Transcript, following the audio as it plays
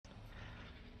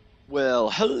Well,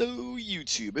 hello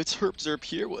YouTube, it's Herpzerp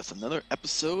here with another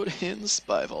episode in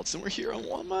Spy Vaults, and we're here on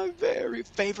one of my very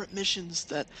favorite missions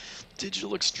that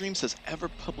Digital Extremes has ever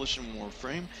published in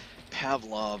Warframe,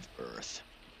 Pavlov Earth.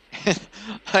 And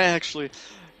I actually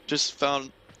just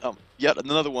found yet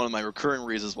another one of my recurring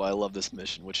reasons why I love this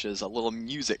mission, which is a little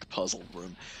music puzzle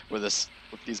room with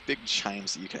these big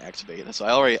chimes that you can activate. And so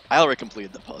I already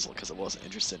completed the puzzle because I wasn't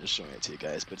interested in showing it to you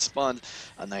guys, but it spawned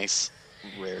a nice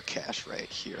rare cache right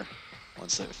here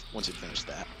once you finish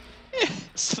that.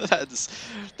 So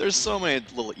there's so many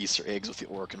little Easter eggs with the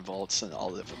Orokin vaults and all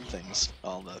the different things,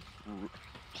 all the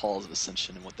halls of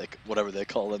ascension and whatever they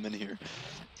call them in here.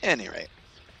 Anyway,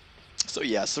 so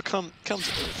yeah, so come to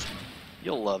Earth.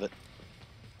 You'll love it.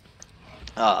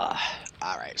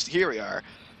 Alright, so here we are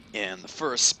in the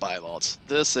first Spy Vault.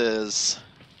 This is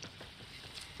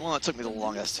the one that took me the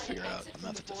longest to figure out a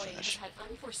method to finish.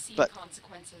 But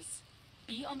consequences.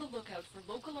 Be on the lookout for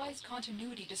localized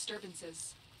continuity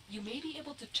disturbances. You may be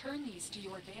able to turn these to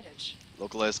your advantage.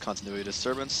 Localized continuity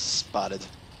disturbance spotted.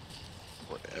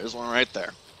 There's one right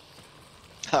there.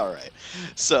 Alright,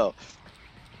 so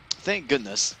thank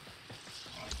goodness,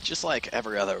 just like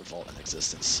every other vault in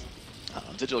existence,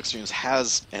 Digital Extremes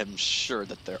has ensured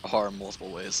that there are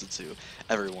multiple ways to do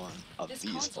every one of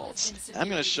these vaults. And I'm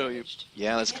going to show you,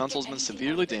 yeah, this console's been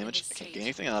severely damaged. I can't get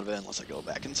anything out of it unless I go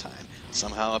back in time.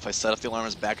 Somehow, if I set off the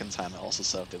alarms back in time, I also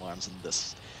set off the alarms in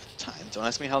this time. Don't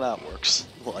ask me how that works,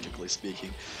 logically speaking.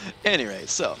 Anyway,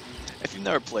 so, if you've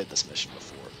never played this mission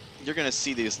before, you're going to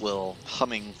see these little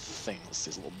humming things,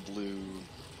 these little blue,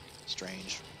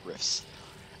 strange riffs.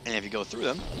 And if you go through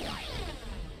them,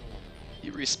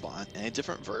 you respawn in a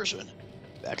different version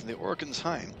back in the Orokin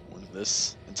time when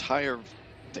this entire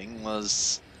thing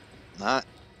was not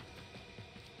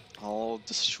all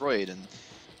destroyed and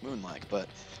moon-like. But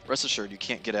rest assured, you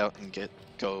can't get out and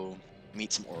go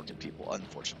meet some Orokin people,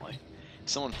 unfortunately. If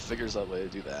someone figures out a way to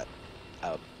do that,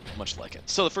 I would much like it.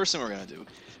 So the first thing we're going to do,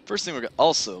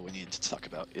 we need to talk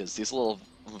about is these little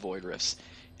void rifts.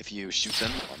 If you shoot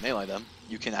them or melee them,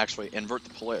 you can actually invert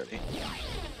the polarity.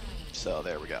 So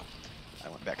there we go. I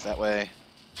went back that way.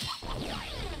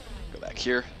 Go back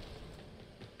here.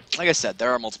 Like I said,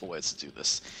 there are multiple ways to do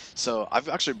this. So I've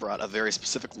actually brought a very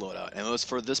specific loadout, and it was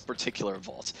for this particular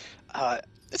vault.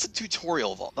 It's a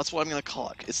tutorial vault. That's what I'm going to call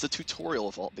it. It's the tutorial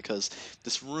vault because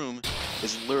this room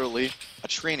is literally a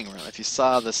training room. If you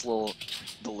saw the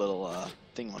little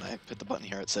thing when I hit the button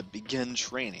here, it said begin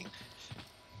training.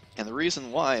 And the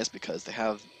reason why is because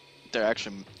they're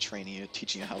actually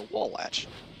teaching you how to wall latch.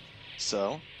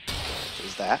 So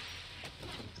there's that.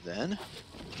 Then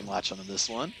you can latch onto this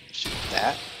one, shoot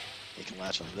that. You can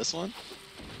latch onto this one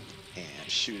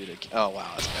and shoot it again. Oh wow,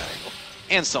 that's a bad angle.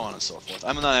 And so on and so forth.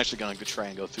 I'm not actually going to try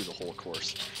and go through the whole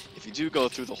course. If you do go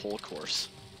through the whole course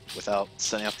without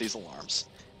setting up these alarms,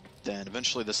 then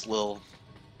eventually this little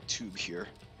tube here,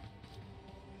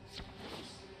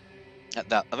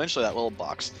 eventually that little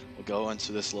box will go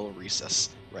into this little recess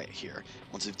right here.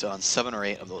 Once you've done 7 or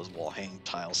 8 of those wall hanging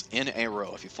tiles in a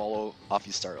row, if you follow off,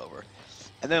 you start over.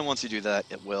 And then once you do that,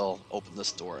 it will open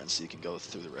this door, and so you can go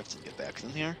through the rift and get back in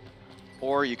here.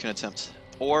 Or you can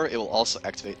or it will also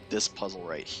activate this puzzle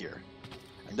right here.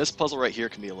 And this puzzle right here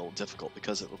can be a little difficult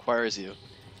because it requires you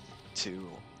to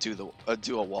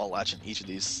do a wall latch in each of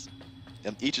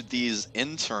these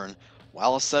in turn,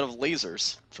 while a set of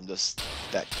lasers from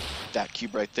that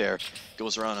cube right there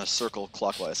goes around in a circle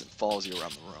clockwise and follows you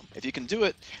around the room. If you can do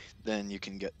it, then you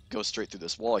can go straight through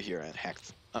this wall here and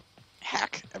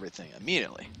hack everything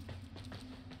immediately.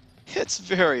 It's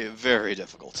very, very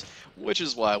difficult, which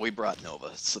is why we brought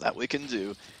Nova, so that we can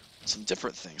do some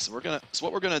different things. So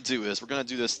what we're gonna do is we're gonna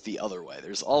do this the other way.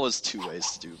 There's always 2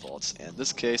 ways to do vaults, and in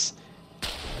this case,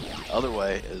 the other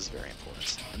way is very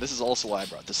important. And this is also why I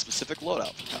brought this specific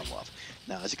loadout from Pavlov.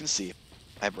 Now, as you can see,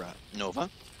 I brought Nova.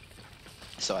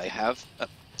 So I have a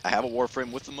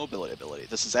Warframe with the mobility ability.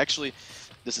 This is actually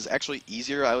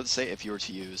easier, I would say, if you were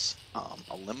to use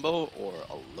a Limbo or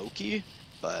a Loki,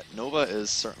 but Nova is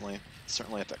certainly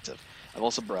effective. I've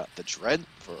also brought the Dread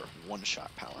for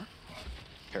one-shot power.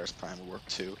 Paris Prime would work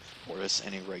too, or just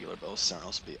any regular bow.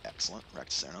 Cernos would be excellent,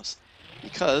 Rectus Cernos,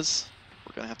 because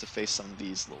we're gonna have to face some of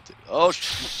these little dudes. Oh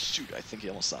shoot! I think he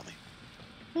almost saw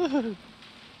me.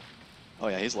 Oh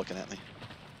yeah, he's looking at me.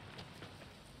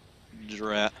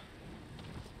 Drat.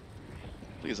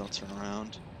 Please don't turn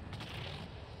around.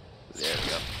 There we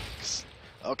go.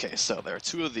 Okay, so there are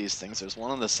 2 of these things. There's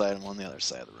one on this side and one on the other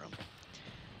side of the room.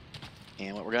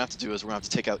 And what we're going to have to do is we're going to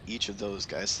have to take out each of those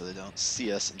guys so they don't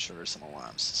see us and trigger some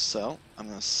alarms. So, I'm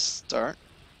going to start.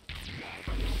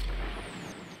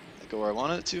 Go where I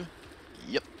wanted it to.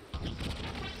 Yep.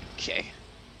 Okay.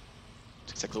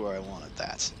 That's exactly where I wanted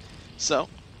that. So,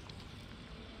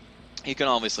 you can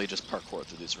obviously just parkour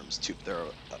through these rooms too. There are,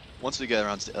 once we get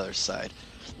around to the other side,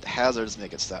 the hazards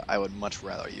make it so that I would much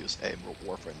rather use a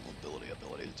Warframe mobility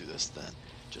ability to do this than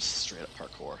just straight up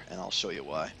parkour, and I'll show you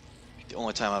why. The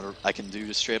only time I can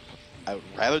do straight up, I would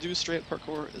rather do straight up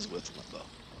parkour is with Limbo.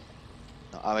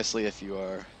 Now, obviously, if you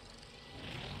are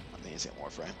amazing at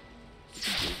Warframe, you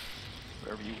can do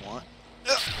whatever you want.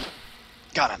 Ugh.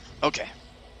 Got him. Okay.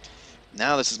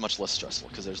 Now this is much less stressful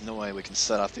because there's no way we can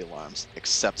set off the alarms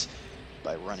except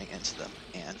by running into them.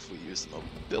 And if we use the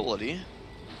mobility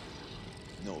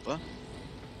Nova,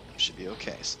 it should be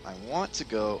okay. So I want to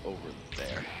go over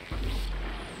there.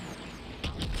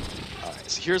 Alright,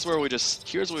 so here's where we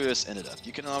just ended up.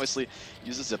 You can obviously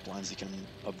use the zip lines, you can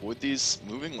avoid these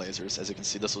moving lasers. As you can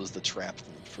see, this was the trap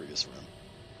from the previous room.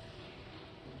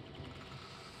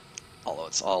 Although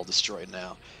it's all destroyed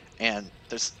now. And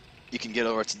you can get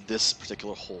over to this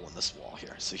particular hole in this wall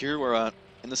here. So here we're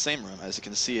in the same room. As you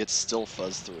can see, it's still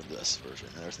fuzzed through this version,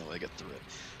 and there's no way to get through it.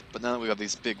 But now that we have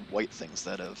these big white things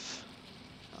that have,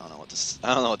 I don't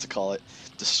know what to call it,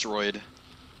 destroyed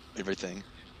everything.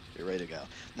 You're ready to go.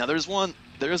 Now there is one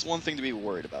thing to be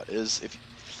worried about, is if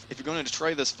you're going to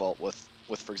try this vault with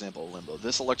for example Limbo,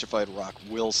 this electrified rock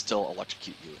will still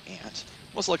electrocute you and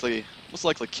most likely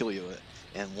kill you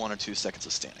in 1 or 2 seconds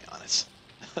of standing on it.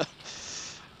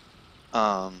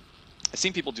 I've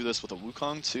seen people do this with a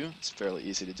Wukong too. It's fairly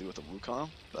easy to do with a Wukong,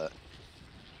 but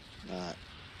not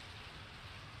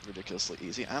ridiculously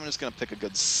easy. I'm just gonna pick a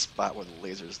good spot where the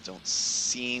lasers don't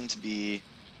seem to be.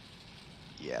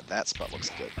 Yeah, that spot looks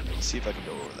good. Let's see if I can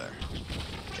go over there.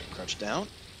 Okay, crouch down.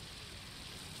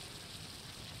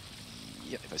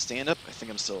 Yep, if I stand up, I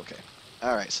think I'm still okay.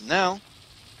 Alright, so now,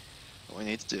 what we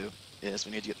need to do is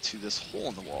we need to get to this hole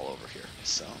in the wall over here.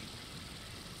 So,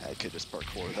 I could just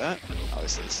parkour that.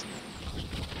 Obviously, it's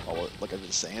like I've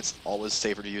been saying, it's always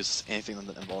safer to use anything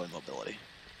involving mobility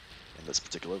in this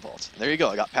particular vault. And there you go,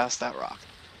 I got past that rock.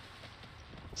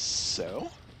 So,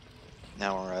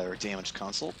 now we're at our damaged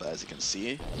console, but as you can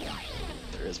see,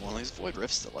 there is one of these void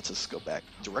rifts that lets us go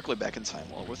directly back in time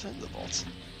while within the vault.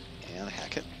 And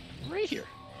hack it right here.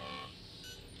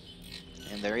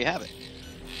 And there you have it.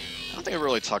 I don't think I've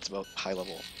really talked about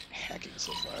high-level hacking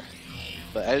so far,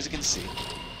 but as you can see,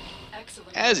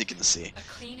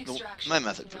 my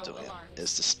method for doing it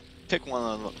is to pick one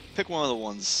of the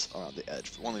ones around the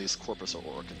edge, one of these Corpus or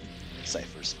Orokin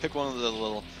ciphers. Pick one of the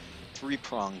little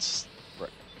 3-pronged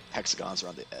hexagons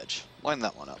around the edge. Line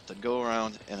that one up, then go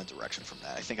around in a direction from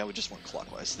that. I think I would just went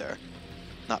clockwise there.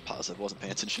 Not positive, wasn't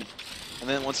paying attention. And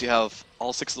then once you have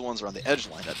all 6 of the ones around the edge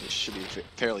lined up, it should be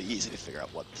fairly easy to figure out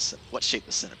what shape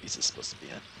the centerpiece is supposed to be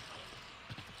in.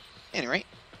 Anyway,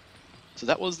 so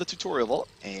that was the tutorial vault,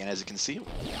 and as you can see,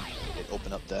 it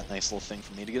opened up that nice little thing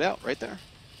for me to get out right there.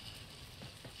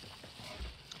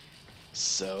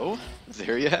 So,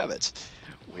 there you have it.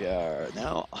 We are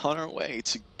now on our way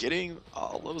to getting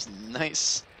all those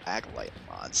nice Acolyte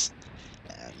mods.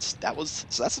 And that's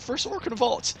the first Orokin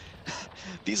vault.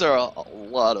 These are a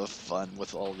lot of fun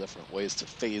with all the different ways to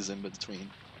phase in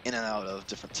and out of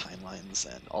different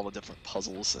timelines and all the different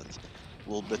puzzles and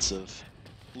little bits of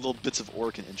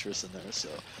Orokin interest in there. So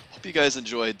hope you guys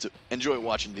enjoy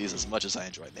watching these as much as I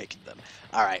enjoy making them.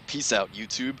 All right, peace out,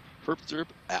 YouTube. Herp derp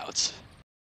out.